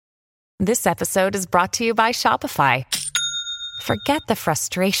This episode is brought to you by Shopify. Forget the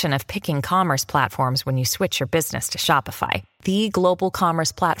frustration of picking commerce platforms when you switch your business to Shopify, the global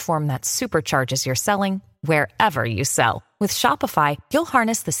commerce platform that supercharges your selling wherever you sell. With Shopify, you'll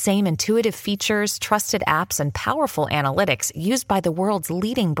harness the same intuitive features, trusted apps, and powerful analytics used by the world's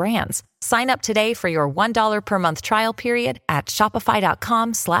leading brands. Sign up today for your $1 per month trial period at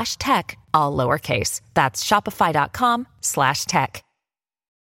shopify.com/tech, all lowercase. That's shopify.com/tech.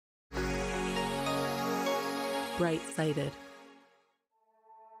 Bright-sighted.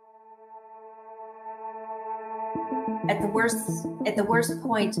 At the worst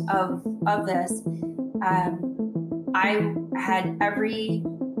point of this, I had every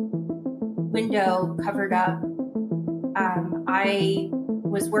window covered up. I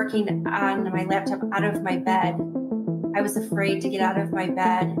was working on my laptop out of my bed. I was afraid to get out of my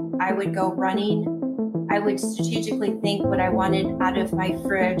bed. I would go running. I would strategically think what I wanted out of my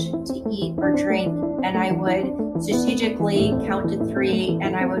fridge to eat or drink, and I would strategically count to 3,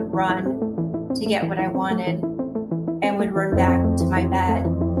 and I would run to get what I wanted and would run back to my bed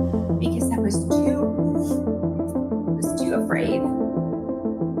because I was too afraid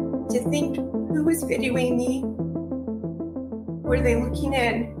to think who was videoing me. Were they looking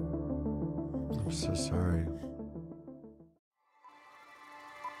in? I'm so sorry.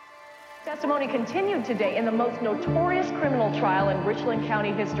 Testimony continued today in the most notorious criminal trial in Richland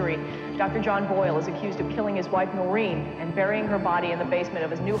County history. Dr. John Boyle is accused of killing his wife Noreen and burying her body in the basement of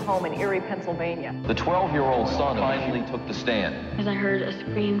his new home in Erie, Pennsylvania. The 12-year-old son finally took the stand. As I heard a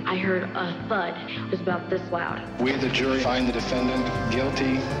scream, I heard a thud. It was about this loud. We, the jury, find the defendant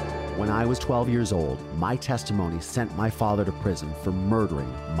guilty. When I was 12 years old, my testimony sent my father to prison for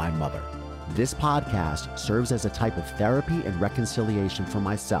murdering my mother. This podcast serves as a type of therapy and reconciliation for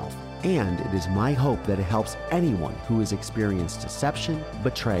myself, and it is my hope that it helps anyone who has experienced deception,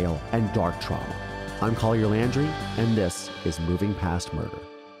 betrayal, and dark trauma. I'm Collier Landry, and this is Moving Past Murder.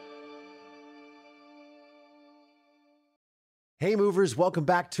 Hey movers, welcome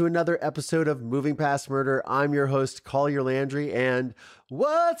back to another episode of Moving Past Murder. I'm your host, Collier Landry, and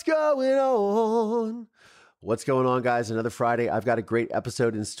what's going on? What's going on, guys? Another Friday. I've got a great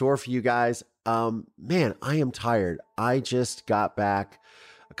episode in store for you guys. Man, I am tired. I just got back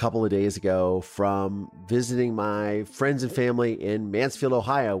a couple of days ago from visiting my friends and family in Mansfield,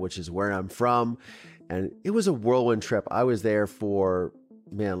 Ohio, which is where I'm from. And it was a whirlwind trip. I was there for,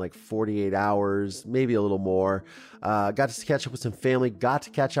 like 48 hours, maybe a little more. Got to catch up with some family, got to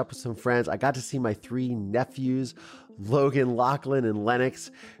catch up with some friends. I got to see my 3 nephews, Logan, Lachlan, and Lennox,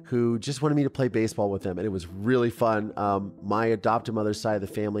 who just wanted me to play baseball with them. And it was really fun. My adopted mother's side of the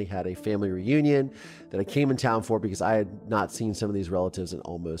family had a family reunion that I came in town for because I had not seen some of these relatives in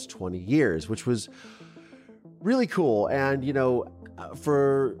almost 20 years, which was really cool. And, as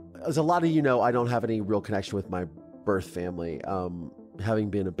a lot of I don't have any real connection with my birth family. Having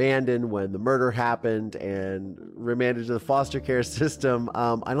been abandoned when the murder happened and remanded to the foster care system,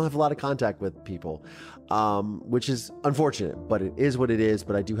 I don't have a lot of contact with people, which is unfortunate, but it is what it is.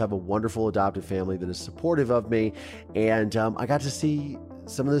 But I do have a wonderful adopted family that is supportive of me, and I got to see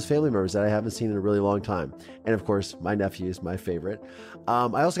some of those family members that I haven't seen in a really long time. And of course, my nephew is my favorite.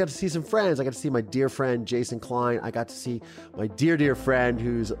 I also got to see some friends. I got to see my dear friend, Jason Klein. I got to see my dear friend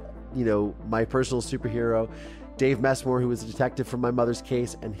who's, my personal superhero, Dave Messmore, who was a detective from my mother's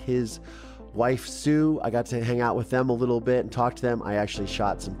case, and his wife, Sue. I got to hang out with them a little bit and talk to them. I actually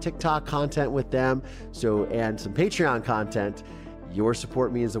shot some TikTok content with them, and some Patreon content. Your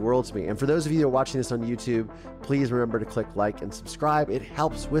support means the world to me. And for those of you that are watching this on YouTube, please remember to click like and subscribe. It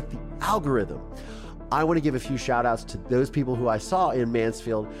helps with the algorithm. I want to give a few shout outs to those people who I saw in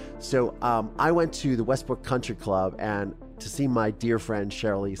Mansfield. So I went to the Westbrook Country Club and to see my dear friend,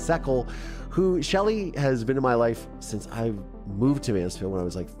 Shelley Seckel, who Shelley has been in my life since I moved to Mansfield when I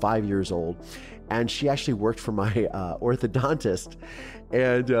was like 5 years old. And she actually worked for my orthodontist.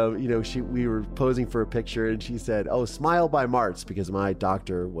 And, we were posing for a picture and she said, "Oh, smile by Martz," because my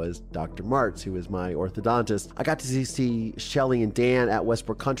doctor was Dr. Martz, who was my orthodontist. I got to see Shelley and Dan at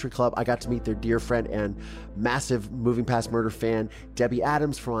Westbrook Country Club. I got to meet their dear friend and massive Moving Past Murder fan, Debbie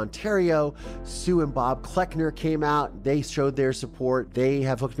Adams from Ontario. Sue and Bob Kleckner came out. They showed their support. They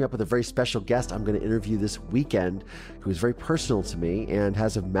have hooked me up with a very special guest I'm going to interview this weekend, who is very personal to me and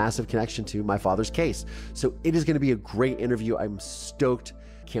has a massive connection to my father's case. So it is going to be a great interview. I'm stoked.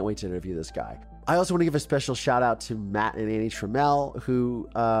 Can't wait to interview this guy. I also want to give a special shout out to Matt and Annie Trammell, who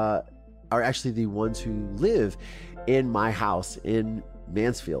are actually the ones who live in my house in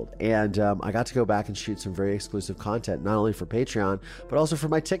Mansfield. And I got to go back and shoot some very exclusive content, not only for Patreon, but also for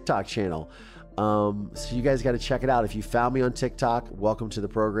my TikTok channel. So you guys got to check it out. If you found me on TikTok, welcome to the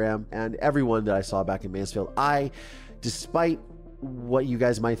program. And everyone that I saw back in Mansfield, despite what you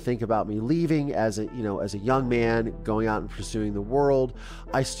guys might think about me leaving as a young man going out and pursuing the world,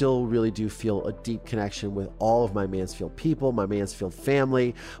 I still really do feel a deep connection with all of my Mansfield people, my Mansfield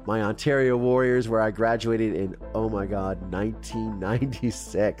family, my Ontario Warriors, where I graduated in,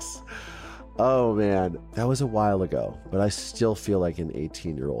 1996. Oh man, that was a while ago, but I still feel like an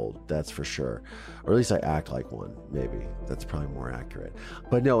 18-year-old, that's for sure. Or at least I act like one, maybe. That's probably more accurate.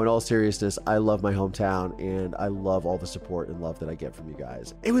 But no, in all seriousness, I love my hometown and I love all the support and love that I get from you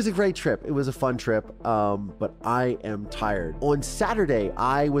guys. It was a great trip. It was a fun trip, but I am tired. On Saturday,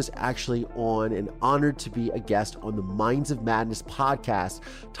 I was actually on and honored to be a guest on the Minds of Madness podcast.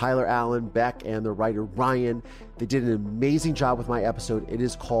 Tyler Allen, Beck, and the writer Ryan, they did an amazing job with my episode. It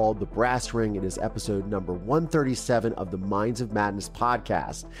is called The Brass Ring. It is episode number 137 of the Minds of Madness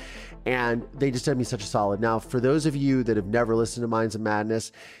podcast. And they just did me such a solid. Now, for those of you that have never listened to Minds of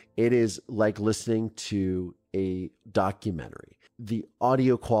Madness, it is like listening to a documentary. The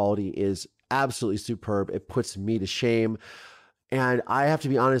audio quality is absolutely superb. It puts me to shame. And I have to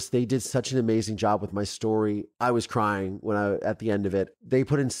be honest, they did such an amazing job with my story. I was crying at the end of it. They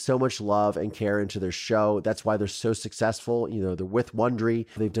put in so much love and care into their show. That's why they're so successful. They're with Wondery.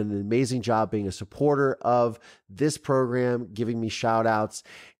 They've done an amazing job being a supporter of this program, giving me shout outs.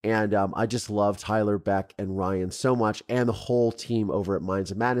 And I just love Tyler, Beck, and Ryan so much, and the whole team over at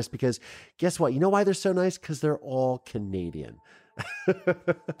Minds of Madness, because guess what? You know why they're so nice? Because they're all Canadian.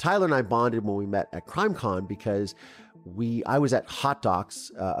 Tyler and I bonded when we met at CrimeCon because I was at Hot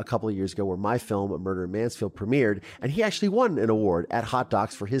Docs a couple of years ago where my film, A Murder in Mansfield, premiered, and he actually won an award at Hot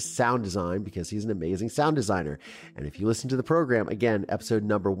Docs for his sound design because he's an amazing sound designer. And if you listen to the program, again, episode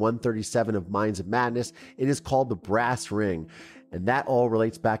number 137 of Minds of Madness, it is called The Brass Ring. And that all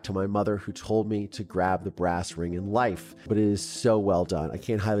relates back to my mother, who told me to grab the brass ring in life. But it is so well done. I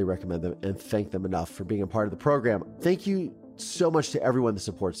can't highly recommend them and thank them enough for being a part of the program. Thank you so much to everyone that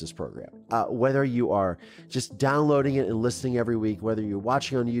supports this program. Whether you are just downloading it and listening every week, whether you're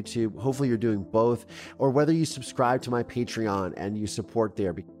watching on YouTube, hopefully you're doing both, or whether you subscribe to my Patreon and you support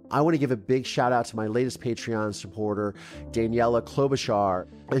there. I want to give a big shout out to my latest Patreon supporter, Daniela Klobuchar,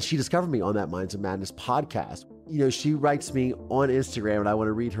 and she discovered me on that Minds of Madness podcast. She writes me on Instagram, and I want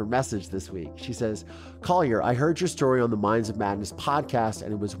to read her message this week. She says, "Collier, I heard your story on the Minds of Madness podcast,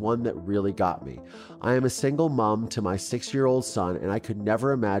 and it was one that really got me. I am a single mom to my 6-year-old son, and I could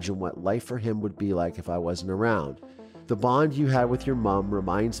never imagine what life for him would be like if I wasn't around. The bond you had with your mom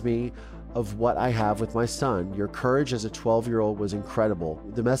reminds me of what I have with my son. Your courage as a 12-year-old was incredible.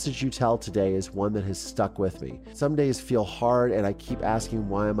 The message you tell today is one that has stuck with me. Some days feel hard and I keep asking,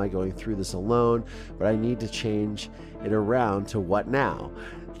 why am I going through this alone? But I need to change it around to what now?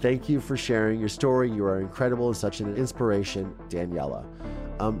 Thank you for sharing your story. You are incredible and such an inspiration, Daniela."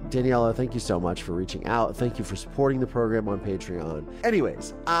 Daniela, thank you so much for reaching out. Thank you for supporting the program on Patreon.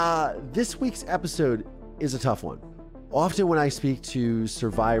 Anyways, this week's episode is a tough one. Often when I speak to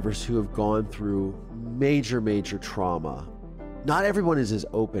survivors who have gone through major trauma, not everyone is as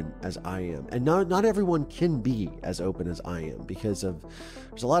open as I am. And not everyone can be as open as I am because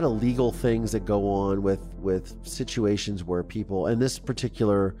there's a lot of legal things that go on with situations where people, and this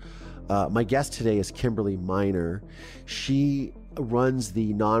particular, my guest today is Kimberly Miner. She runs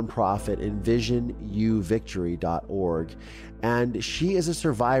the nonprofit EnvisionUVictory.org, and she is a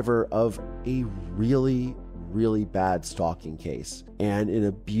survivor of a really bad stalking case and an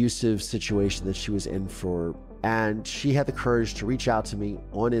abusive situation that she was in for. And she had the courage to reach out to me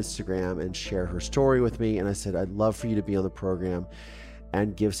on Instagram and share her story with me. And I said, I'd love for you to be on the program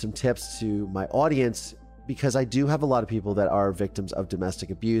and give some tips to my audience, because I do have a lot of people that are victims of domestic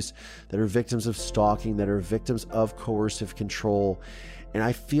abuse, that are victims of stalking, that are victims of coercive control. And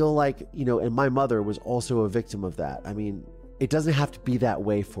I feel like, and my mother was also a victim of that. I mean, it doesn't have to be that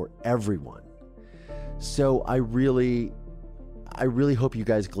way for everyone. So I really hope you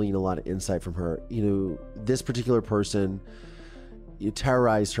guys glean a lot of insight from her. This particular person, you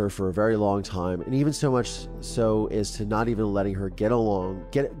terrorized her for a very long time, and even so much so as to not even letting her get on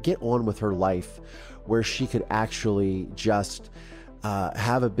with her life, where she could actually just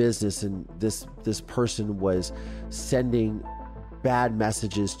have a business. And this person was sending bad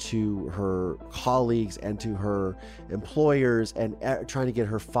messages to her colleagues and to her employers and trying to get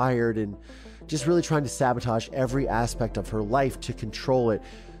her fired, and just really trying to sabotage every aspect of her life to control it,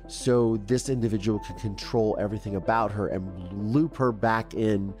 so this individual could control everything about her and loop her back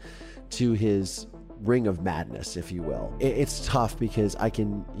in to his ring of madness, if you will. It's tough because I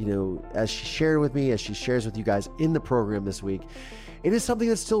can, as she shared with me, as she shares with you guys in the program this week, it is something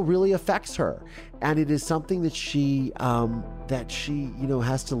that still really affects her. And it is something that she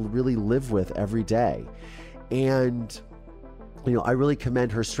has to really live with every day. And, I really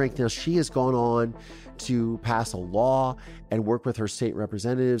commend her strength. Now, she has gone on to pass a law and work with her state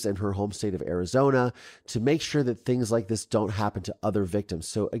representatives and her home state of Arizona to make sure that things like this don't happen to other victims.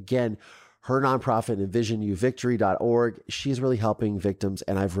 So again, her nonprofit, envisionyouvictory.org, she's really helping victims.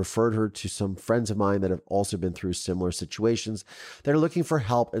 And I've referred her to some friends of mine that have also been through similar situations that are looking for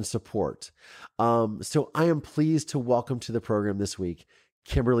help and support. So I am pleased to welcome to the program this week,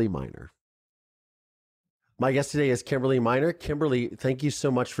 Kimberly Miner. My guest today is Kimberly Miner. Kimberly, thank you so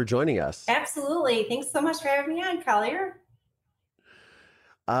much for joining us. Absolutely. Thanks so much for having me on, Collier.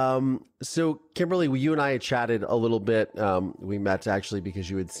 So Kimberly, you and I had chatted a little bit. We met actually because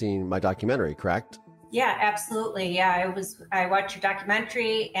you had seen my documentary, correct? Yeah, absolutely. Yeah, I watched your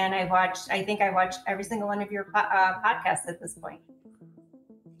documentary, and I think I watched every single one of your podcasts at this point.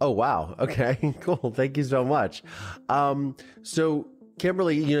 Oh, wow. Okay, cool. Thank you so much. So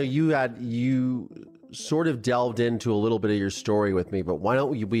Kimberly, you sort of delved into a little bit of your story with me, but why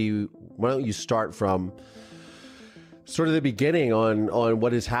don't you start from sort of the beginning on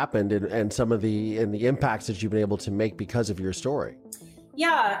what has happened and some of the impacts that you've been able to make because of your story?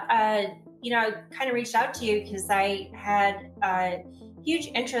 Yeah, I kind of reached out to you because I had a huge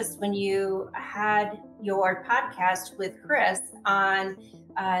interest when you had your podcast with Chris on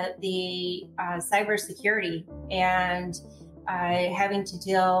the cybersecurity and having to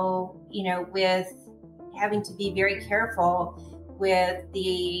deal, with having to be very careful with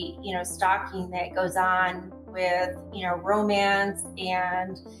the, stalking that goes on with, romance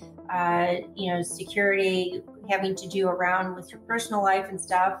and, security, having to do around with your personal life and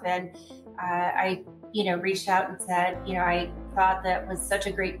stuff. And I, reached out and said, I thought that was such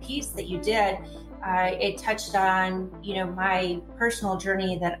a great piece that you did. It touched on, my personal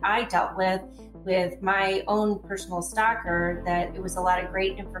journey that I dealt with my own personal stalker, that it was a lot of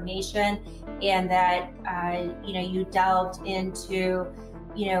great information, and that, you delved into,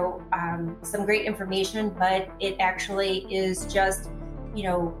 some great information, but it actually is just,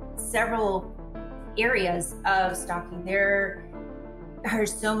 several areas of stalking. There are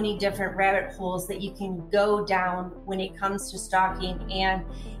so many different rabbit holes that you can go down when it comes to stalking. And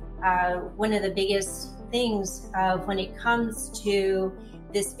one of the biggest things when it comes to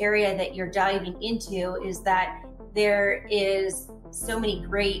this area that you're diving into is that there is so many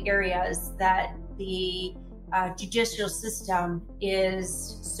gray areas that the judicial system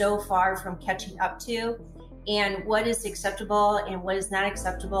is so far from catching up to, and what is acceptable and what is not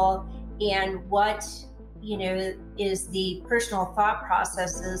acceptable, and what is the personal thought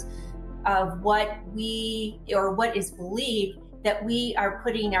processes of what is believed that we are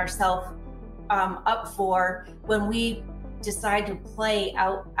putting ourselves up for when we decide to play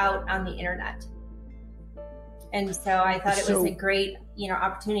out on the internet. And so I thought it was a great,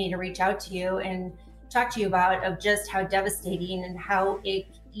 opportunity to reach out to you and talk to you about of just how devastating and how it,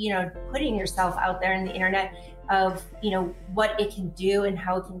 putting yourself out there in the internet of, what it can do and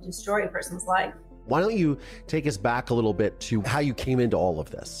how it can destroy a person's life. Why don't you take us back a little bit to how you came into all of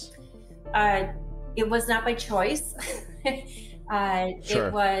this? It was not by choice. Sure.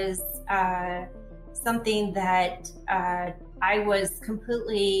 It was something that I was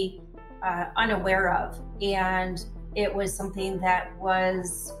completely unaware of. And it was something that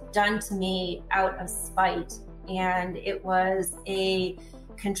was done to me out of spite. And it was a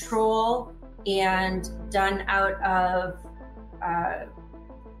control and done out of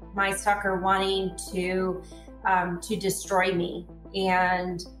my stalker wanting to destroy me.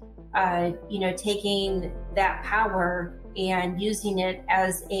 And, taking that power and using it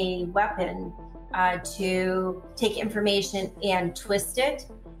as a weapon to take information and twist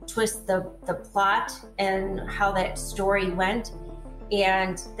the plot and how that story went.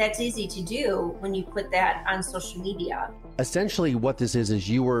 And that's easy to do when you put that on social media. Essentially what this is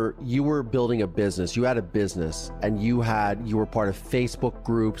you were building a business. You had a business, and you were part of Facebook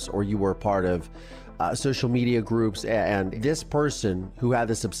groups, or you were part of social media groups. And this person who had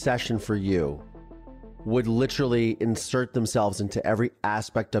this obsession for you would literally insert themselves into every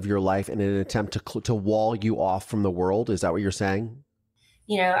aspect of your life in an attempt to wall you off from the world. Is that what you're saying?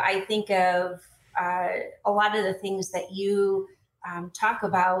 I think of a lot of the things that you talk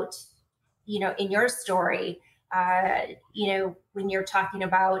about, in your story, when you're talking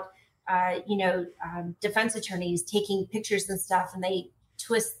about, defense attorneys taking pictures and stuff, and they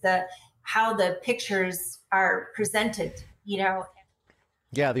twist how the pictures are presented,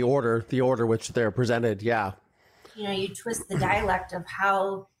 Yeah, the order which they're presented. Yeah. You know, you twist the dialect of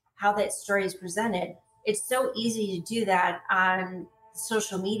how that story is presented. It's so easy to do that on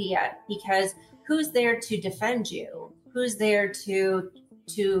social media because who's there to defend you? Who's there to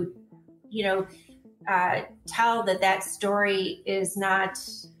you know, tell that story is not,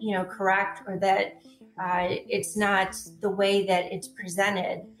 you know, correct, or that it's not the way that it's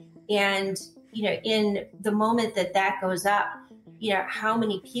presented. And, you know, in the moment that goes up, you know, how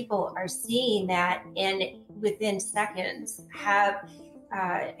many people are seeing that and within seconds have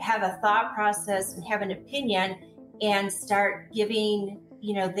a thought process and have an opinion and start giving,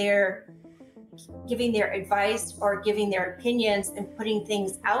 you know, giving their advice or giving their opinions and putting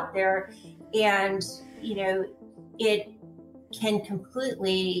things out there. And, you know, it can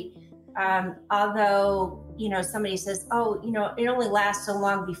completely, although, you know, somebody says, oh, you know, it only lasts so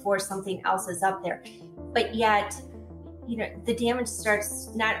long before something else is up there. But yet, you know, the damage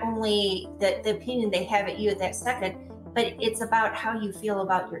starts not only the opinion they have at you at that second, but it's about how you feel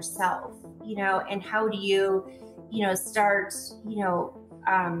about yourself, you know, and how do you, you know, start, you know,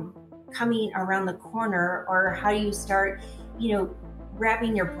 coming around the corner, or how do you start, you know,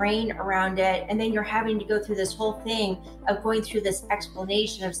 wrapping your brain around it. And then you're having to go through this whole thing of going through this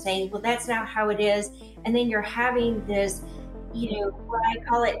explanation of saying, well, that's not how it is. And then you're having this, you know, what I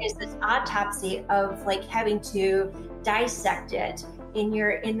call it is this autopsy of like having to dissect it. And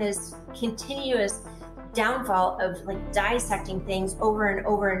you're in this continuous downfall of like dissecting things over and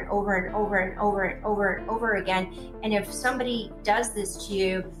over and over and over and over and over and over again. And if somebody does this to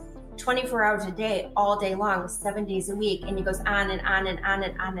you 24 hours a day, all day long, 7 days a week, and it goes on and on and on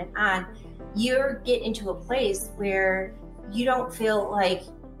and on and on, you get into a place where you don't feel like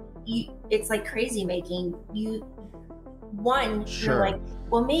it's like crazy making. You're like,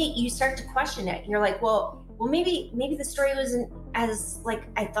 well, maybe you start to question it. You're like, well, maybe the story wasn't as like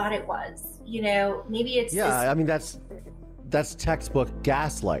I thought it was. You know, maybe it's I mean that's textbook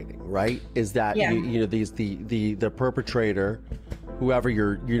gaslighting, right? Is that you know the perpetrator, whoever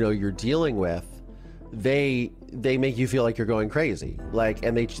you're dealing with, they make you feel like you're going crazy, like,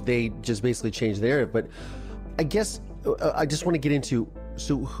 and they just basically change the narrative. But I guess I just want to get into,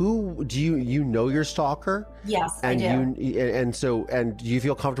 so who do you know your stalker? Yes, and I do. And do you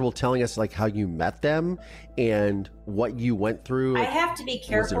feel comfortable telling us like how you met them and what you went through? I have to be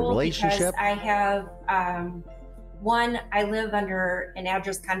careful because I have one, I live under an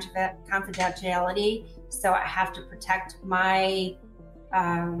address confidentiality, so I have to protect my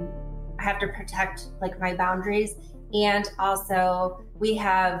like my boundaries. And also we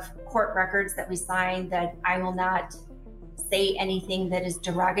have court records that we sign that I will not say anything that is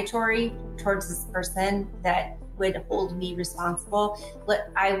derogatory towards this person that would hold me responsible. What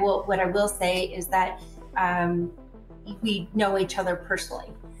I will say is that we know each other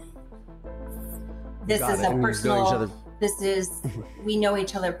personally. This is a personal. We know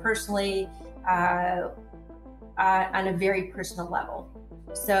each other personally on a very personal level.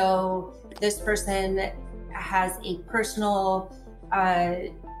 So this person has a personal,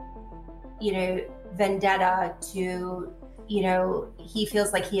 vendetta to, he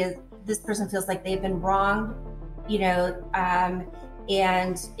feels like this person feels like they've been wronged,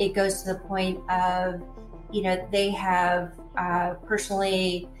 and it goes to the point of, they have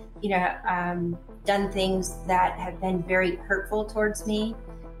personally, done things that have been very hurtful towards me.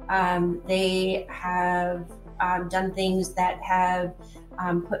 They have done things that have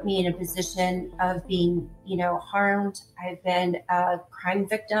put me in a position of being, harmed. I've been a crime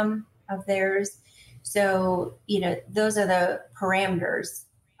victim of theirs. So, those are the parameters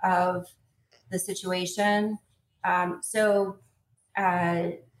of the situation.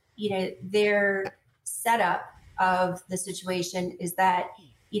 Their setup of the situation is that,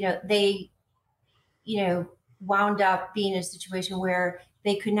 they, wound up being in a situation where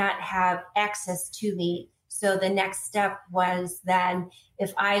they could not have access to me. So the next step was then,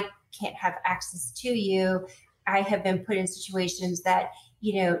 if I can't have access to you, I have been put in situations that,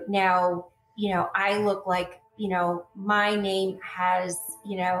 now, I look like, my name has,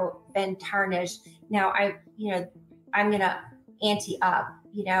 been tarnished. Now I'm going to ante up,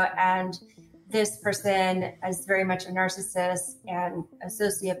 and this person is very much a narcissist and a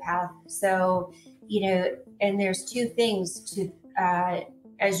sociopath. So, and there's two things to,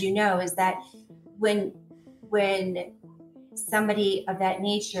 as you know, is that when somebody of that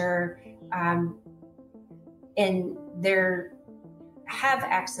nature, and they're have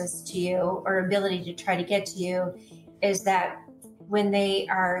access to you or ability to try to get to you, is that when they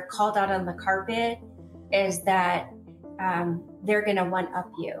are called out on the carpet, is that they're going to one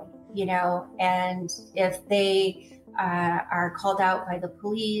up you, and if they are called out by the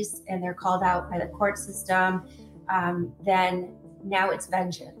police and they're called out by the court system, then now it's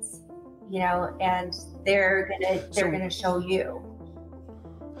vengeance, and they're gonna show you.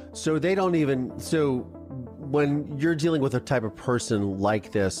 So they don't even. So when you're dealing with a type of person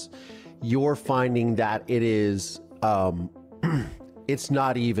like this, you're finding that it is. It's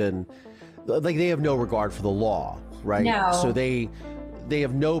not even like they have no regard for the law, right? No. So they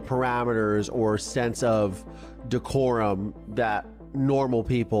have no parameters or sense of decorum that normal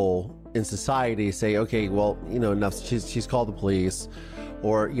people in society say, okay, well, enough. She's called the police,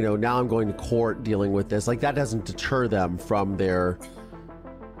 or now I'm going to court dealing with this. Like that doesn't deter them from their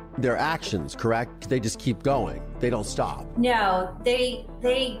actions, correct? They just keep going. They don't stop. No, they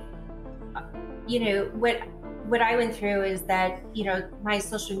what I went through is that, my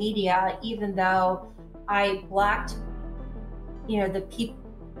social media, even though I blocked,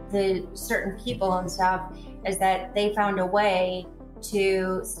 the certain people and stuff, is that they found a way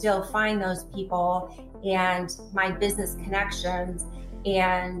to still find those people and my business connections.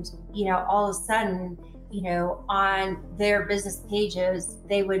 And, all of a sudden, on their business pages,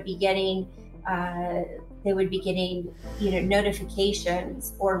 they would be getting,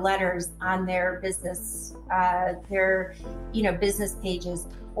 notifications or letters on their business, business pages,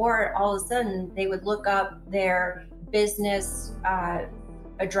 or all of a sudden they would look up their business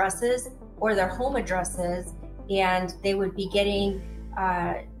addresses or their home addresses, and they would be getting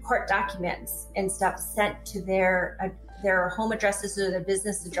court documents and stuff sent to their home addresses or their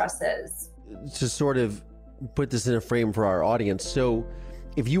business addresses. To sort of put this in a frame for our audience, so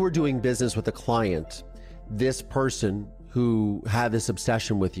if you were doing business with a client, this person who had this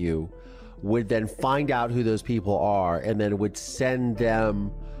obsession with you would then find out who those people are and then would send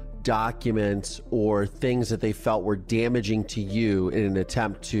them documents or things that they felt were damaging to you in an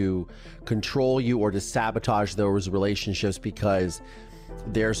attempt to control you or to sabotage those relationships, because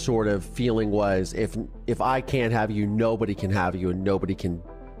their sort of feeling was, if I can't have you, nobody can have you, and nobody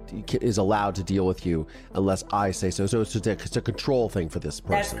is allowed to deal with you unless I say so. So it's a control thing for this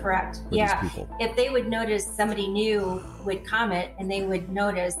person. That's correct. Yeah. If they would notice somebody new would comment, and they would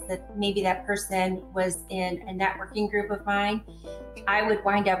notice that maybe that person was in a networking group of mine, I would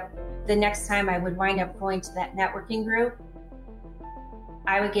wind up, the next time I would wind up going to that networking group,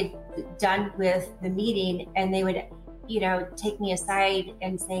 I would get done with the meeting and they would, take me aside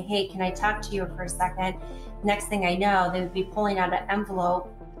and say, hey, can I talk to you for a second? Next thing I know, they would be pulling out an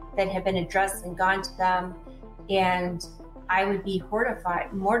envelope that had been addressed and gone to them, and I would be mortified,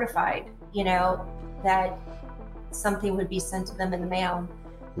 that something would be sent to them in the mail.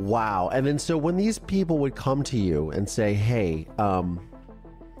 Wow. And then so when these people would come to you and say, hey,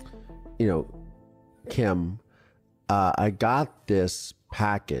 Kim, I got this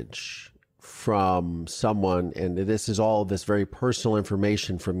package from someone, and this is all this very personal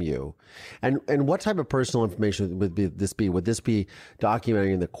information from you. And what type of personal information would this be? Would this be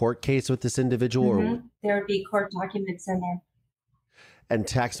documenting the court case with this individual? Mm-hmm. Or there would be court documents in there. And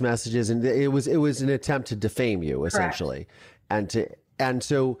text messages, and it was an attempt to defame you, essentially. Correct. And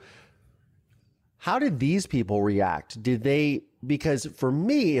so how did these people react? Because for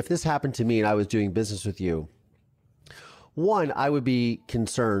me, if this happened to me and I was doing business with you, one, I would be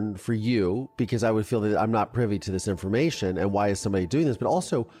concerned for you because I would feel that I'm not privy to this information, and why is somebody doing this? But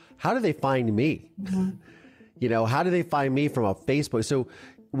also, how do they find me? Mm-hmm. How do they find me from a Facebook? So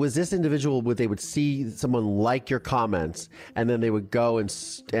was this individual, they would see someone like your comments, and then they would go and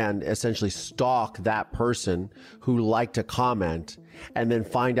essentially stalk that person who liked a comment, and then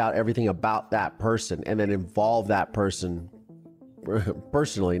find out everything about that person, and then involve that person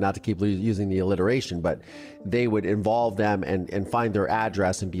personally, not to keep using the alliteration, but they would involve them and find their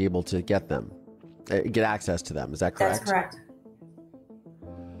address and be able to get access to them. Is that correct? That's correct.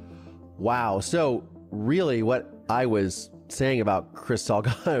 Wow. So really what I was saying about Chris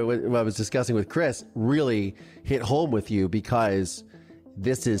Salgado, what I was discussing with Chris, really hit home with you, because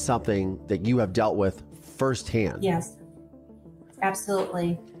this is something that you have dealt with firsthand. Yes,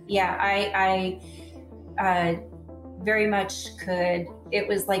 absolutely. Yeah, I very much could. It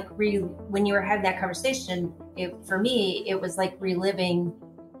was like when you were having that conversation, for me, it was like reliving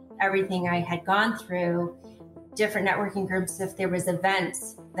everything I had gone through, different networking groups. If there was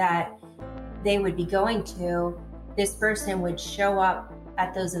events that they would be going to, this person would show up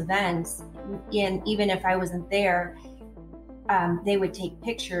at those events, and even if I wasn't there, they would take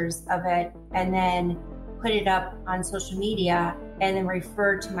pictures of it and then put it up on social media, and then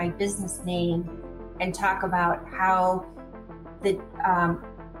refer to my business name and talk about how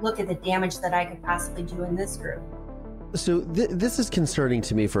look at the damage that I could possibly do in this group. So this is concerning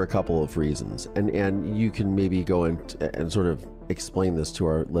to me for a couple of reasons, and you can maybe go and sort of explain this to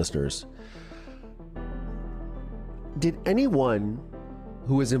our listeners. Did anyone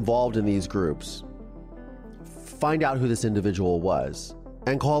who was involved in these groups find out who this individual was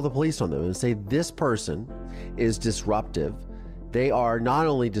and call the police on them and say, this person is disruptive? They are not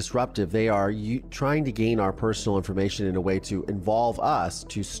only disruptive, they are trying to gain our personal information in a way to involve us,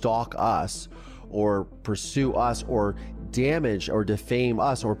 to stalk us, or pursue us, or damage or defame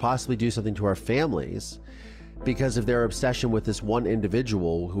us, or possibly do something to our families because of their obsession with this one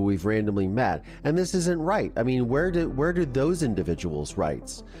individual who we've randomly met. And this isn't right. I mean, where do those individuals'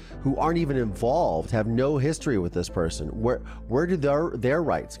 rights, who aren't even involved, have no history with this person, where do their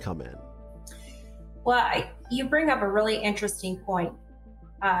rights come in? Well, you bring up a really interesting point.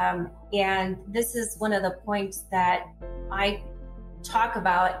 And this is one of the points that I talk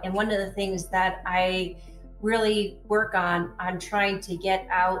about, and one of the things that I really work on trying to get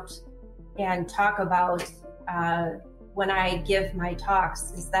out and talk about when I give my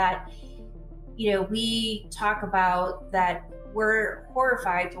talks, is that, we talk about that we're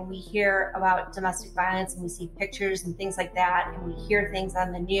horrified when we hear about domestic violence and we see pictures and things like that, and we hear things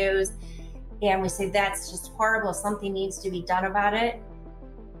on the news, and we say that's just horrible, something needs to be done about it.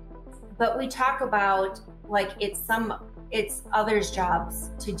 But we talk about like it's others' jobs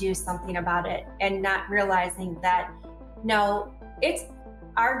to do something about it, and not realizing that, no, it's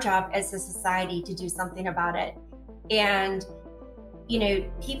our job as a society to do something about it. And,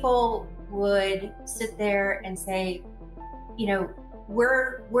 people would sit there and say,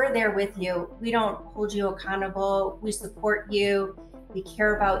 we're there with you. We don't hold you accountable. We support you. We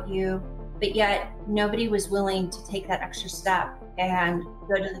care about you. But yet nobody was willing to take that extra step and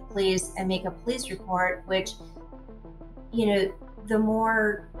go to the police and make a police report, which, the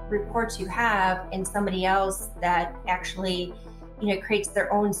more reports you have and somebody else that actually, creates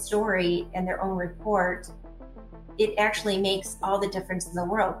their own story and their own report, it actually makes all the difference in the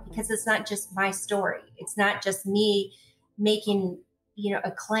world, because it's not just my story. It's not just me making,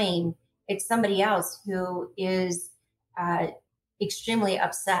 a claim. It's somebody else who is extremely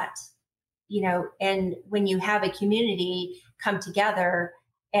upset, and when you have a community come together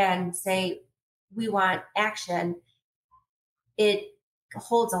and say, we want action, it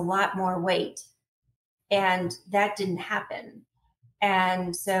holds a lot more weight. And that didn't happen.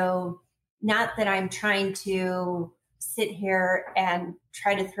 And so, not that I'm trying to sit here and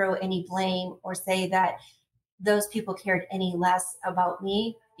try to throw any blame or say that those people cared any less about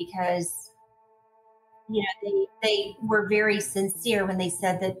me, because, they were very sincere when they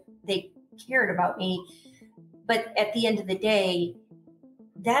said that they cared about me. But at the end of the day,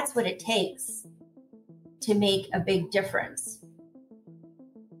 that's what it takes to make a big difference.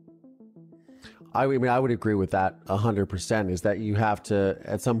 I mean, I would agree with that 100%, is that you have to,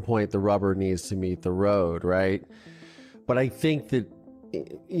 at some point, the rubber needs to meet the road, right? But I think that,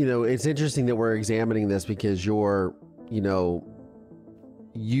 it's interesting that we're examining this because you've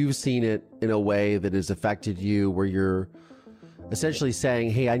seen it in a way that has affected you, where you're essentially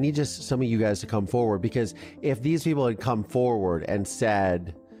saying, hey, I need just some of you guys to come forward. Because if these people had come forward and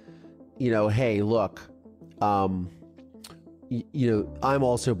said, hey, look, I'm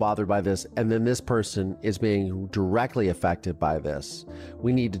also bothered by this, and then this person is being directly affected by this,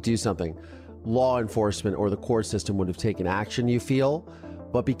 we need to do something, law enforcement or the court system would have taken action, you feel.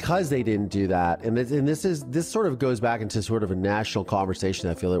 But because they didn't do that, and this sort of goes back into sort of a national conversation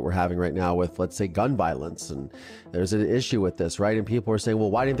I feel that we're having right now with, let's say, gun violence, and there's an issue with this, right? And people are saying,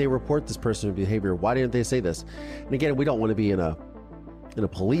 well, why didn't they report this person's behavior? Why didn't they say this? And again, we don't want to be in a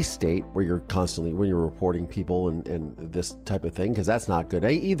police state where you're constantly, when you're reporting people and this type of thing, because that's not good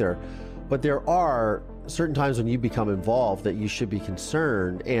either. But there are certain times when you become involved that you should be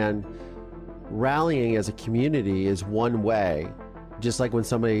concerned, and rallying as a community is one way. Just like when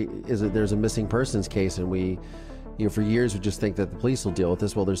there's a missing persons case, and we, for years we just think that the police will deal with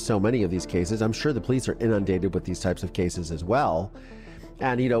this. Well, there's so many of these cases. I'm sure the police are inundated with these types of cases as well.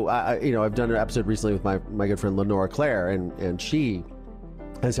 And I've done an episode recently with my good friend Lenora Claire, and she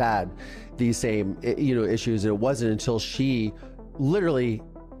has had these same issues. And it wasn't until she literally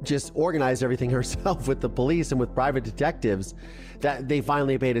just organized everything herself with the police and with private detectives that they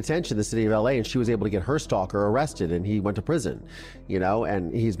finally paid attention, the city of LA, and she was able to get her stalker arrested, and he went to prison,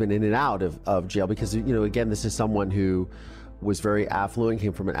 and he's been in and out of jail because, again, this is someone who was very affluent,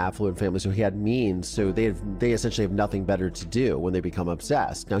 came from an affluent family, so he had means, so they essentially have nothing better to do when they become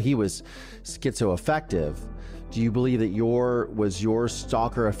obsessed. Now, he was schizoaffective. Do you believe that was your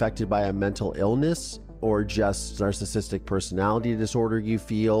stalker affected by a mental illness, or just narcissistic personality disorder, you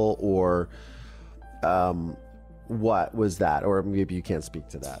feel, or what was that? Or maybe you can't speak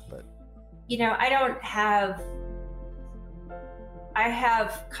to that, but. I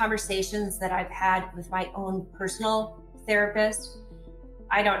have conversations that I've had with my own personal therapist.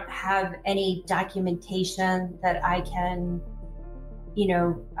 I don't have any documentation that I can,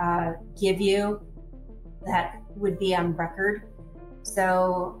 give you that would be on record.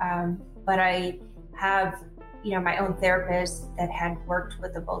 So, but I have, my own therapist that had worked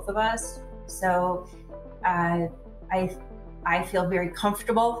with the both of us. So I feel very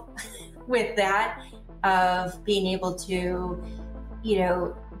comfortable with that, of being able to,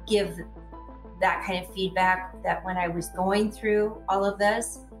 give that kind of feedback, that when I was going through all of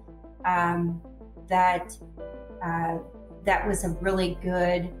this, that was a really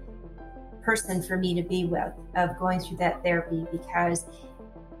good person for me to be with, of going through that therapy, because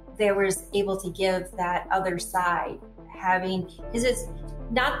they was able to give that other side, because it's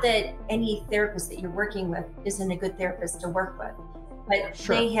not that any therapist that you're working with isn't a good therapist to work with, but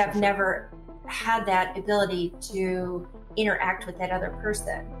they have never had that ability to interact with that other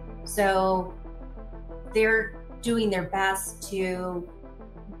person. So they're doing their best to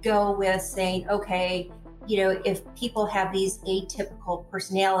go with saying, okay, if people have these atypical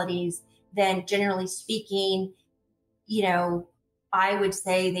personalities, then generally speaking, I would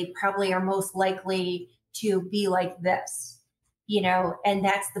say they probably are most likely to be like this, and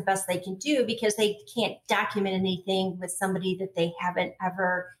that's the best they can do, because they can't document anything with somebody that they haven't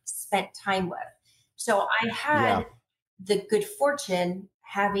ever spent time with. So I had the good fortune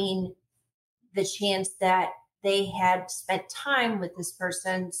having the chance that they had spent time with this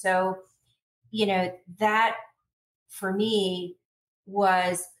person. So, that for me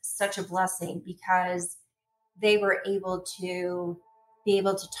was such a blessing, because they were able to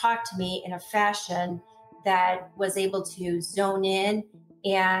talk to me in a fashion that was able to zone in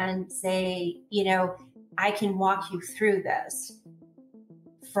and say, I can walk you through this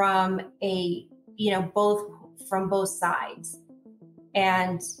from from both sides,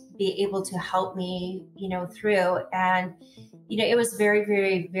 and be able to help me, through. And, it was very,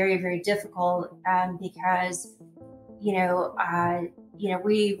 very, very, very difficult, because,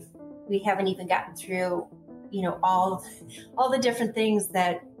 we haven't even gotten through, all the different things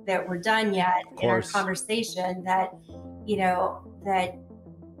that were done yet in our conversation, that, that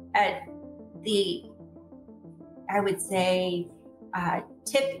at the, I would say, at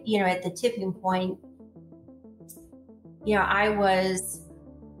the tipping point, I was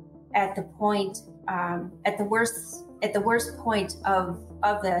at the point, at the worst point of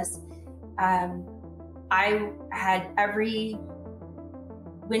this. I had every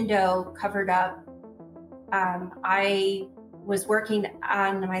window covered up. I was working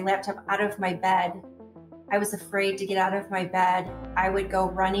on my laptop out of my bed. I was afraid to get out of my bed. I would go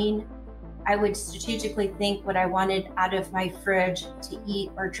running. I would strategically think what I wanted out of my fridge to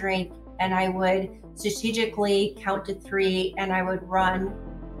eat or drink, and I would strategically count to 3, and I would run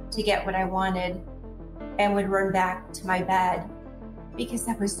to get what I wanted, and would run back to my bed, because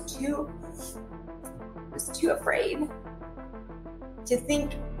I was too afraid to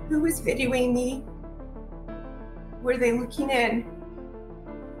think, who was videoing me? Were they looking in?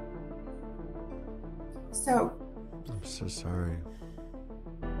 So I'm so sorry.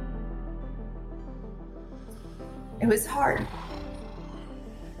 It was hard.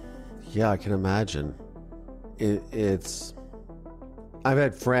 Yeah, I can imagine. It's. I've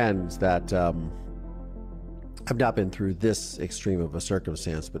had friends that have not been through this extreme of a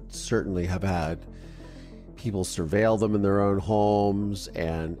circumstance, but certainly have had people surveil them in their own homes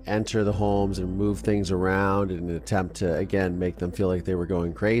and enter the homes and move things around in an attempt to, again, make them feel like they were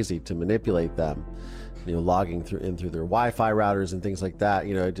going crazy, to manipulate them, logging through their Wi-Fi routers and things like that.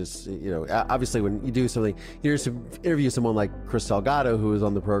 Obviously when you do something, you interview someone like Chris Salgado, who was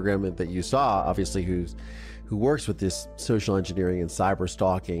on the program that you saw, obviously, who works with this social engineering and cyber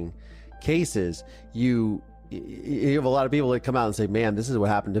stalking cases. You have a lot of people that come out and say, man, this is what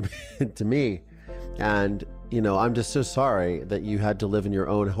happened to me. And, I'm just so sorry that you had to live in your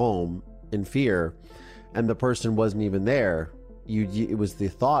own home in fear, and the person wasn't even there. It was the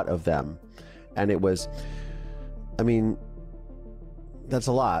thought of them. And it was, that's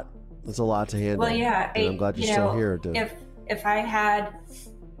a lot. That's a lot to handle. Well, yeah. And I'm glad you're still here. If I had,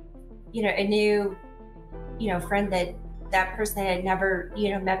 a new, friend that person had never,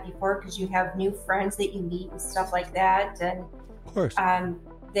 met before, because you have new friends that you meet and stuff like that. And of course,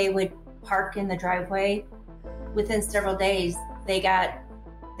 they would park in the driveway. Within several days, they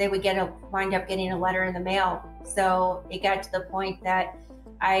would wind up getting a letter in the mail. So it got to the point that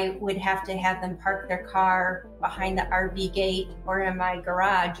I would have to have them park their car behind the RV gate or in my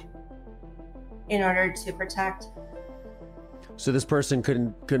garage in order to protect So this person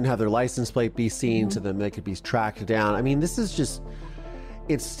couldn't have their license plate be seen, so then they could be tracked down. I mean, this is just,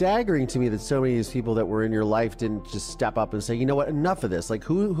 it's staggering to me that so many of these people that were in your life didn't just step up and say, you know what, enough of this. Like,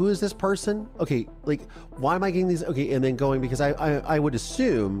 who is this person? Okay, like, why am I getting these? Okay, and then going, because I would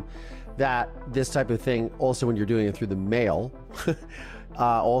assume that this type of thing, also when you're doing it through the mail,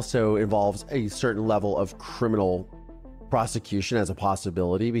 also involves a certain level of criminal prosecution as a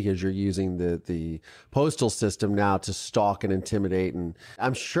possibility, because you're using the postal system now to stalk and intimidate. And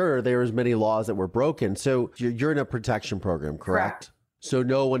I'm sure there's many laws that were broken. So you're in a protection program, correct? So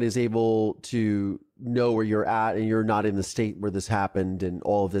no one is able to know where you're at, and you're not in the state where this happened and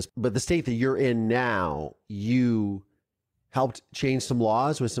all of this. But the state that you're in now, you helped change some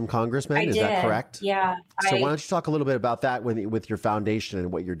laws with some congressmen. Is that correct? Yeah. So why don't you talk a little bit about that with your foundation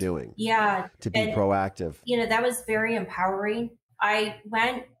and what you're doing? Yeah. To be proactive. You know, that was very empowering. I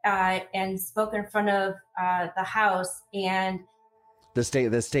went and spoke in front of the House and the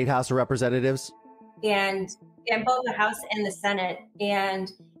state House of Representatives, and both the House and the Senate,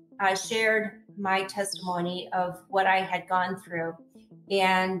 and shared my testimony of what I had gone through.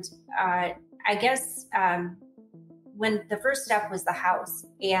 And I guess when the first step was the House,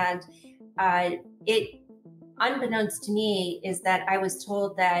 and it, unbeknownst to me, is that I was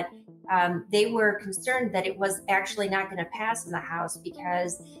told that they were concerned that it was actually not going to pass in the House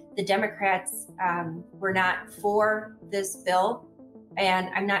because the Democrats were not for this bill. And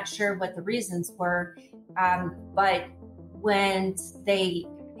I'm not sure what the reasons were. But when they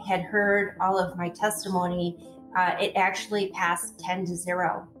had heard all of my testimony, it actually passed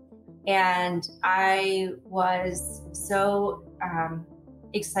 10-0. And I was so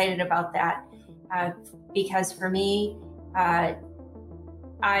excited about that because for me, I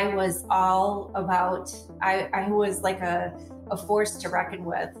was all about, I was like a force to reckon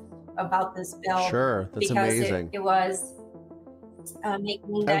with about this bill. Sure, that's amazing. It was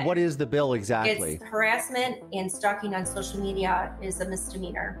making that. And what is the bill exactly? It's harassment and stalking on social media is a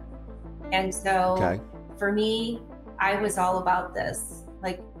misdemeanor. And so for me, I was all about this.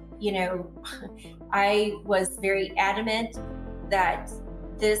 Like, you know, I was very adamant that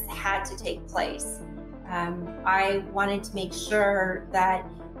this had to take place. I wanted to make sure that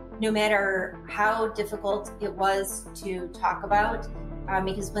no matter how difficult it was to talk about,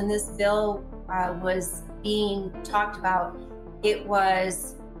 because when this bill was being talked about, it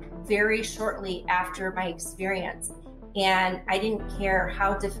was very shortly after my experience. And I didn't care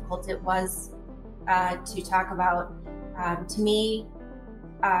how difficult it was to talk about. To me,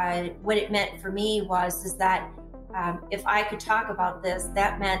 what it meant for me is that if I could talk about this,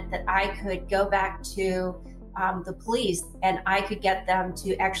 that meant that I could go back to the police and I could get them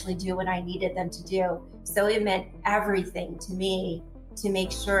to actually do what I needed them to do. So it meant everything to me to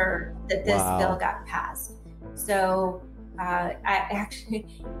make sure that this bill got passed. So I actually,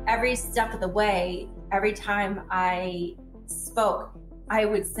 every step of the way, every time I spoke, I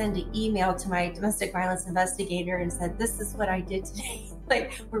would send an email to my domestic violence investigator and said, this is what I did today.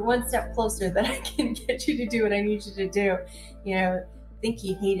 Like, we're one step closer that I can get you to do what I need you to do. You know, I think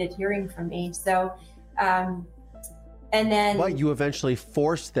he hated hearing from me. So, and then. But you eventually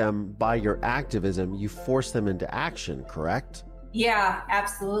forced them by your activism, you forced them into action, correct? Yeah,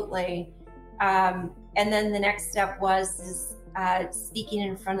 absolutely. And then the next step was speaking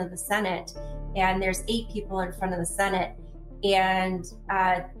in front of the Senate, and there's 8 people in front of the Senate. And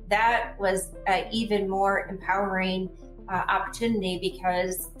that was even more empowering opportunity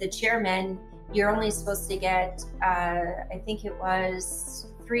because the chairman, you're only supposed to get, I think it was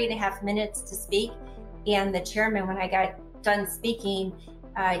 3.5 minutes to speak. And the chairman, when I got done speaking,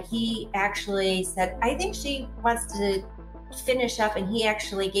 he actually said, I think she wants to finish up, and he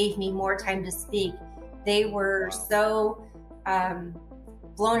actually gave me more time to speak. They were so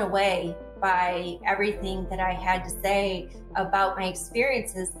blown away by everything that I had to say about my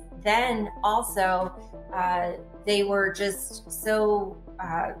experiences. Then also, they were just so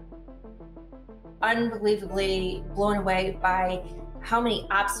unbelievably blown away by how many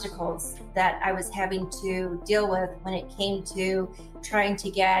obstacles that I was having to deal with when it came to trying to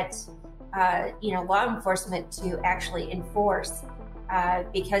get law enforcement to actually enforce,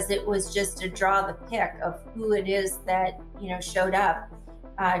 because it was just to draw the pick of who it is that, showed up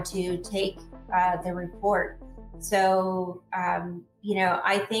to take the report. So,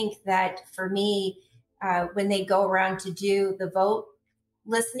 I think that for me, when they go around to do the vote,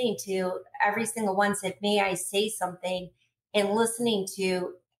 listening to every single one said, may I say something? And listening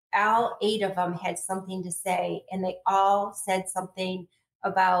to all 8 of them had something to say, and they all said something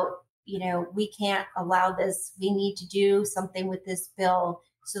about, we can't allow this. We need to do something with this bill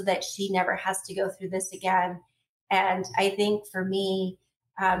so that she never has to go through this again. And I think for me,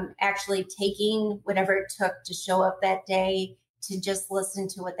 actually taking whatever it took to show up that day to just listen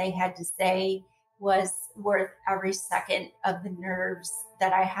to what they had to say was worth every second of the nerves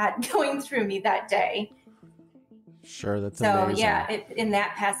that I had going through me that day. Sure, that's so amazing. And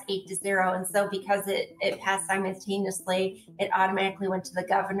that passed 8-0. And so because it passed simultaneously, it automatically went to the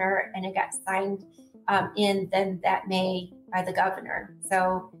governor and it got signed in then that May by the governor.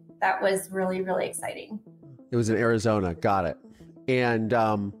 So that was really, really exciting. It was in Arizona. Got it. And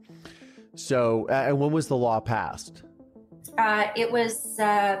and when was the law passed? It was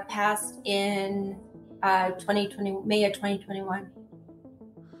passed in 2020, May of 2021.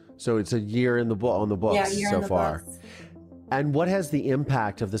 So it's a year on the books so far. Books. And what has the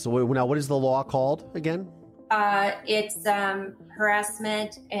impact of this? Now, what is the law called again? It's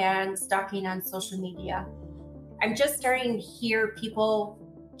harassment and stalking on social media. I'm just starting to hear people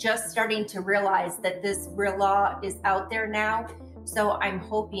just starting to realize that this real law is out there now. So I'm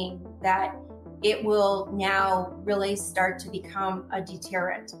hoping that it will now really start to become a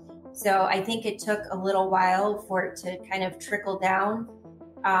deterrent. So I think it took a little while for it to kind of trickle down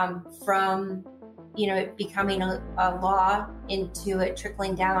from, it becoming a law into it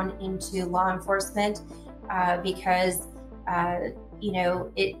trickling down into law enforcement because, I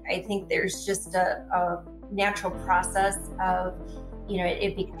think there's just a natural process of,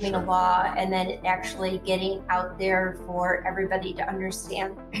 it becoming a law and then it actually getting out there for everybody to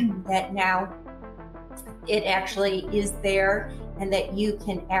understand that now it actually is there and that you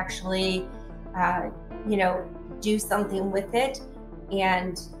can actually, do something with it.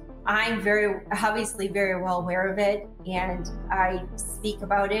 And I'm obviously very well aware of it, and I speak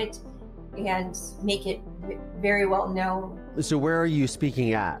about it and make it very well known. So where are you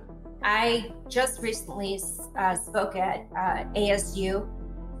speaking at? I just recently spoke at ASU,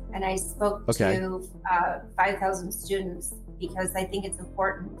 and I spoke to 5,000 students because I think it's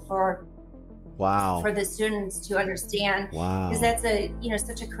important for the students to understand, because that's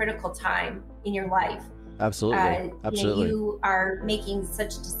such a critical time in your life. Absolutely. Absolutely. You are making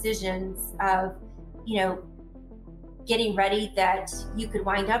such decisions of, getting ready that you could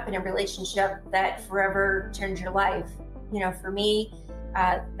wind up in a relationship that forever turns your life. For me,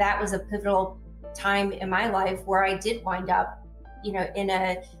 that was a pivotal time in my life where I did wind up, in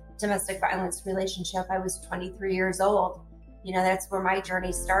a domestic violence relationship. I was 23 years old. That's where my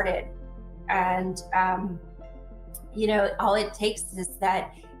journey started. And, all it takes is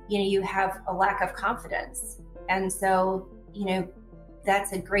that, you have a lack of confidence. And so,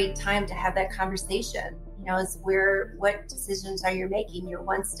 that's a great time to have that conversation, is what decisions are you making? You're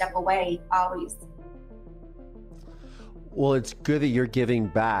one step away, always. Well, it's good that you're giving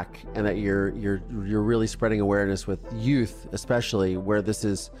back and that you're really spreading awareness with youth, especially where this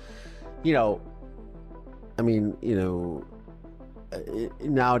is,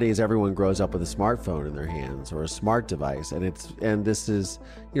 nowadays everyone grows up with a smartphone in their hands or a smart device, and this is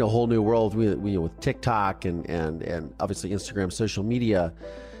a whole new world with TikTok and obviously Instagram, social media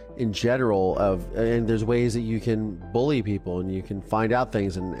in general and there's ways that you can bully people and you can find out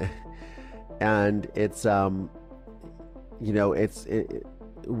things and it's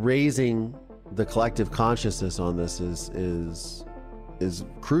raising the collective consciousness on this is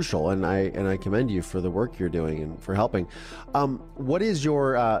crucial, and I commend you for the work you're doing and for helping. What is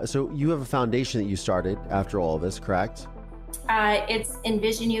your so you have a foundation that you started after all of this, correct? It's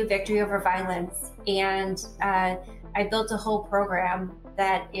Envision You Victory Over Violence, and I built a whole program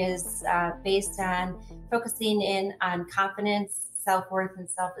that is based on focusing in on confidence, self-worth, and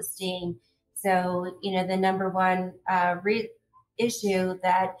self-esteem. So, the number one issue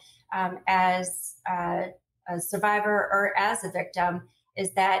that as a survivor or as a victim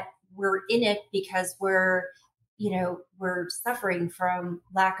is that we're in it because we're suffering from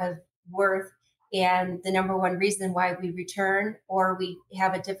lack of worth. And the number one reason why we return or we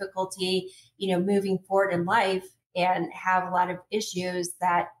have a difficulty, moving forward in life and have a lot of issues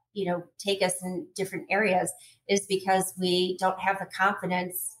that, take us in different areas is because we don't have the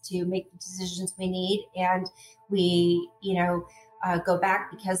confidence to make the decisions we need. And we, go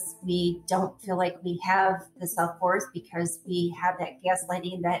back because we don't feel like we have the self-worth because we have that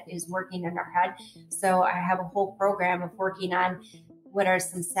gaslighting that is working in our head. So I have a whole program of working on what are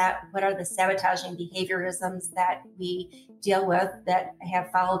the sabotaging behaviorisms that we deal with that have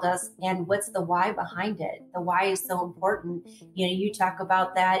followed us, and what's the why behind it. The why is so important. You talk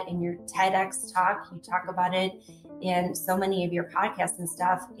about that in your TEDx talk, you talk about it in so many of your podcasts and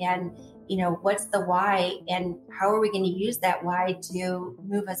stuff. And, what's the why and how are we going to use that why to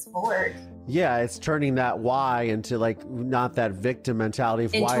move us forward? Yeah, it's turning that why into like not that victim mentality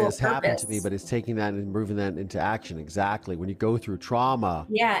of why this happened to me, but it's taking that and moving that into action. Exactly. When you go through trauma.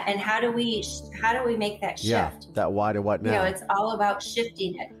 Yeah, and how do we make that shift? Yeah, that why to what now? It's all about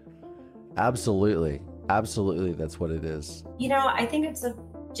shifting it. Absolutely. Absolutely. That's what it is. I think it's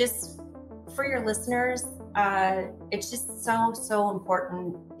just for your listeners, it's just so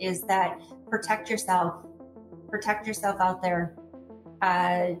important is that protect yourself out there.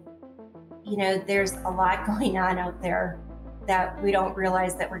 There's a lot going on out there that we don't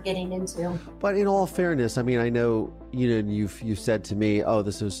realize that we're getting into. But in all fairness, I mean, I know, you've said to me, oh,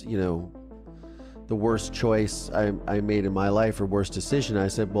 this was, the worst choice I made in my life or worst decision. I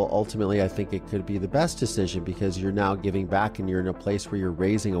said, well, ultimately, I think it could be the best decision because you're now giving back and you're in a place where you're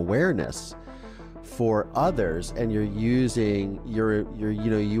raising awareness for others and you're using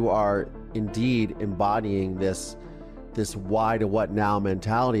you are indeed embodying this why to what now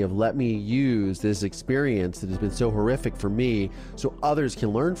mentality of let me use this experience that has been so horrific for me so others can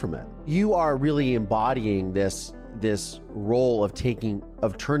learn from it. You are really embodying this role of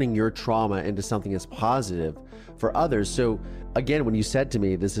turning your trauma into something that's positive for others. So again, when you said to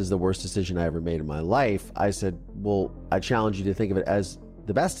me, this is the worst decision I ever made in my life, I said, well, I challenge you to think of it as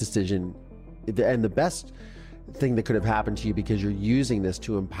the best decision and the best thing that could have happened to you because you're using this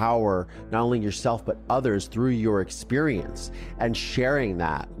to empower not only yourself but others through your experience and sharing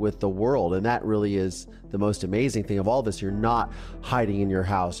that with the world. And that really is the most amazing thing of all this. You're not hiding in your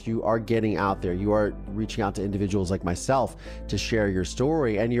house. You are getting out there. You are reaching out to individuals like myself to share your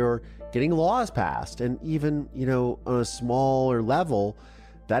story, and you're getting laws passed. And even, on a smaller level,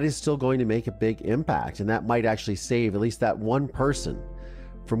 that is still going to make a big impact. And that might actually save at least that one person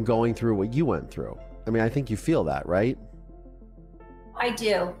from going through what you went through. I mean, I think you feel that, right? I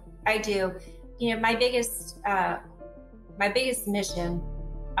do. My biggest mission,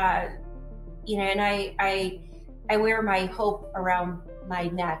 and I wear my hope around my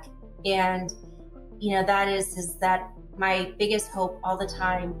neck, and that is that my biggest hope all the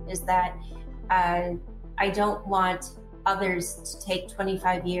time is that I don't want others to take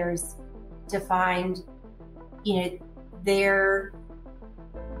 25 years to find, their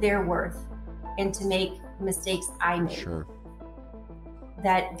worth and to make mistakes I made. Sure.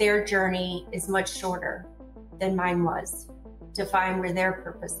 That their journey is much shorter than mine was to find where their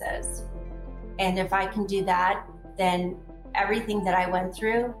purpose is. And if I can do that, then everything that I went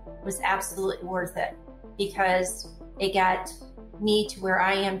through was absolutely worth it because it got me to where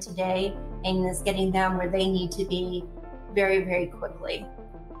I am today and is getting them where they need to be very, very quickly.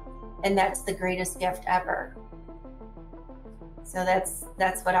 And that's the greatest gift ever. So that's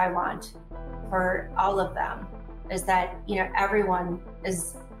what I want for all of them, is that, everyone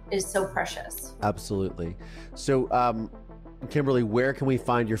is so precious. Absolutely. So, Kimberly, where can we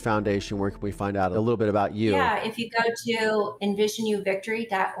find your foundation? Where can we find out a little bit about you? Yeah, if you go to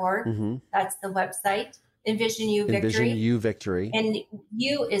envisionyouvictory.org, that's the website. Envision You Victory. Envision You Victory. And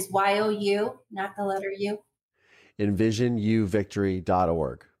you is Y-O-U, not the letter U.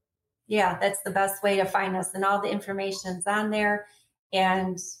 EnvisionYouVictory.org. Yeah, that's the best way to find us. And all the information's on there.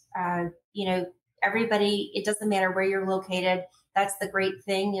 And, everybody, it doesn't matter where you're located. That's the great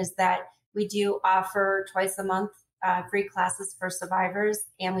thing is that we do offer twice a month free classes for survivors,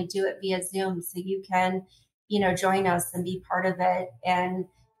 and we do it via Zoom. So you can, join us and be part of it. And,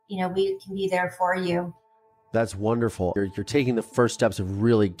 we can be there for you. That's wonderful. You're taking the first steps of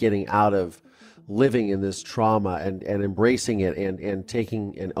really getting out of living in this trauma and embracing it and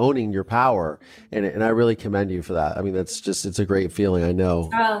taking and owning your power. And I really commend you for that. I mean, it's a great feeling. I know.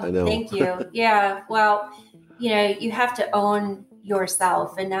 Oh, I know. Thank you. Yeah. Well, you have to own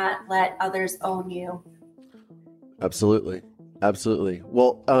yourself and not let others own you. Absolutely. Absolutely.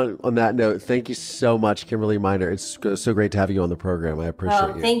 Well, on that note, thank you so much, Kimberly Miner. It's so great to have you on the program. I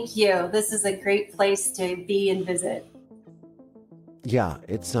appreciate you. Thank you. This is a great place to be and visit. Yeah,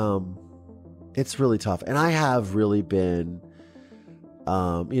 it's really tough. And I have really been,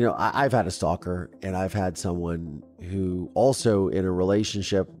 I've had a stalker, and I've had someone who also in a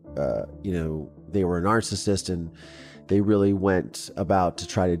relationship, they were a narcissist, and they really went about to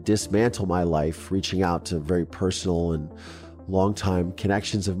try to dismantle my life, reaching out to very personal and longtime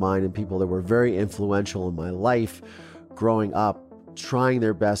connections of mine and people that were very influential in my life growing up, trying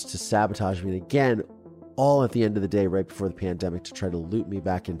their best to sabotage me. And again, all at the end of the day, right before the pandemic, to try to loop me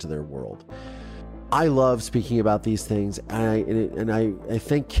back into their world. I love speaking about these things, and I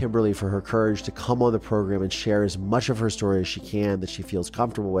thank Kimberly for her courage to come on the program and share as much of her story as she can that she feels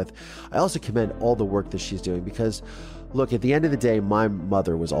comfortable with. I also commend all the work that she's doing because Look, at the end of the day, my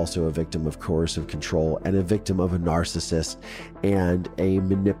mother was also a victim of coercive control and a victim of a narcissist and a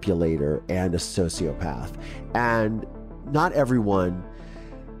manipulator and a sociopath. And not everyone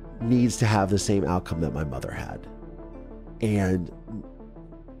needs to have the same outcome that my mother had. And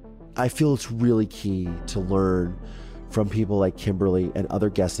I feel it's really key to learn from people like Kimberly and other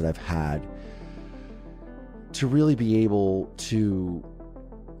guests that I've had to really be able to,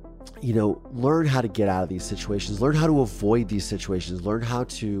 you know, learn how to get out of these situations, learn how to avoid these situations, learn how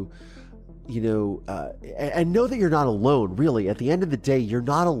to, you know, and know that you're not alone. Really, at the end of the day, you're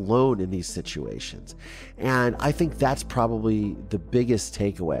not alone in these situations. And I think that's probably the biggest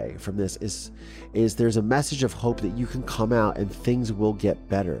takeaway from this is there's a message of hope that you can come out and things will get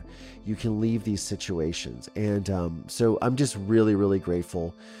better. You can leave these situations. And so I'm just really, really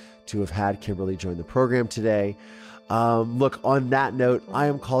grateful to have had Kimberly join the program today. Look, on that note, I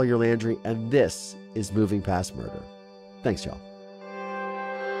am Collier Landry, and this is Moving Past Murder. Thanks, y'all.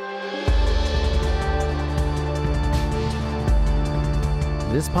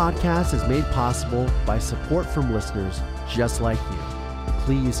 This podcast is made possible by support from listeners just like you.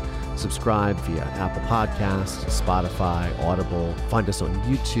 Please subscribe via Apple Podcasts, Spotify, Audible. Find us on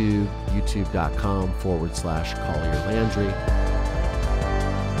YouTube, youtube.com/Collier Landry.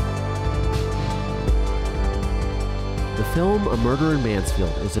 The film A Murder in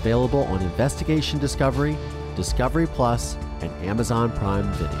Mansfield is available on Investigation Discovery, Discovery Plus, and Amazon Prime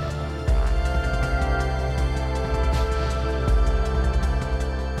Video.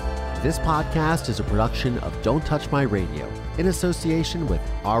 This podcast is a production of Don't Touch My Radio in association with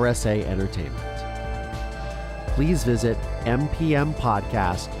RSA Entertainment. Please visit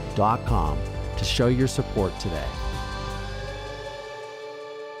mpmpodcast.com to show your support today.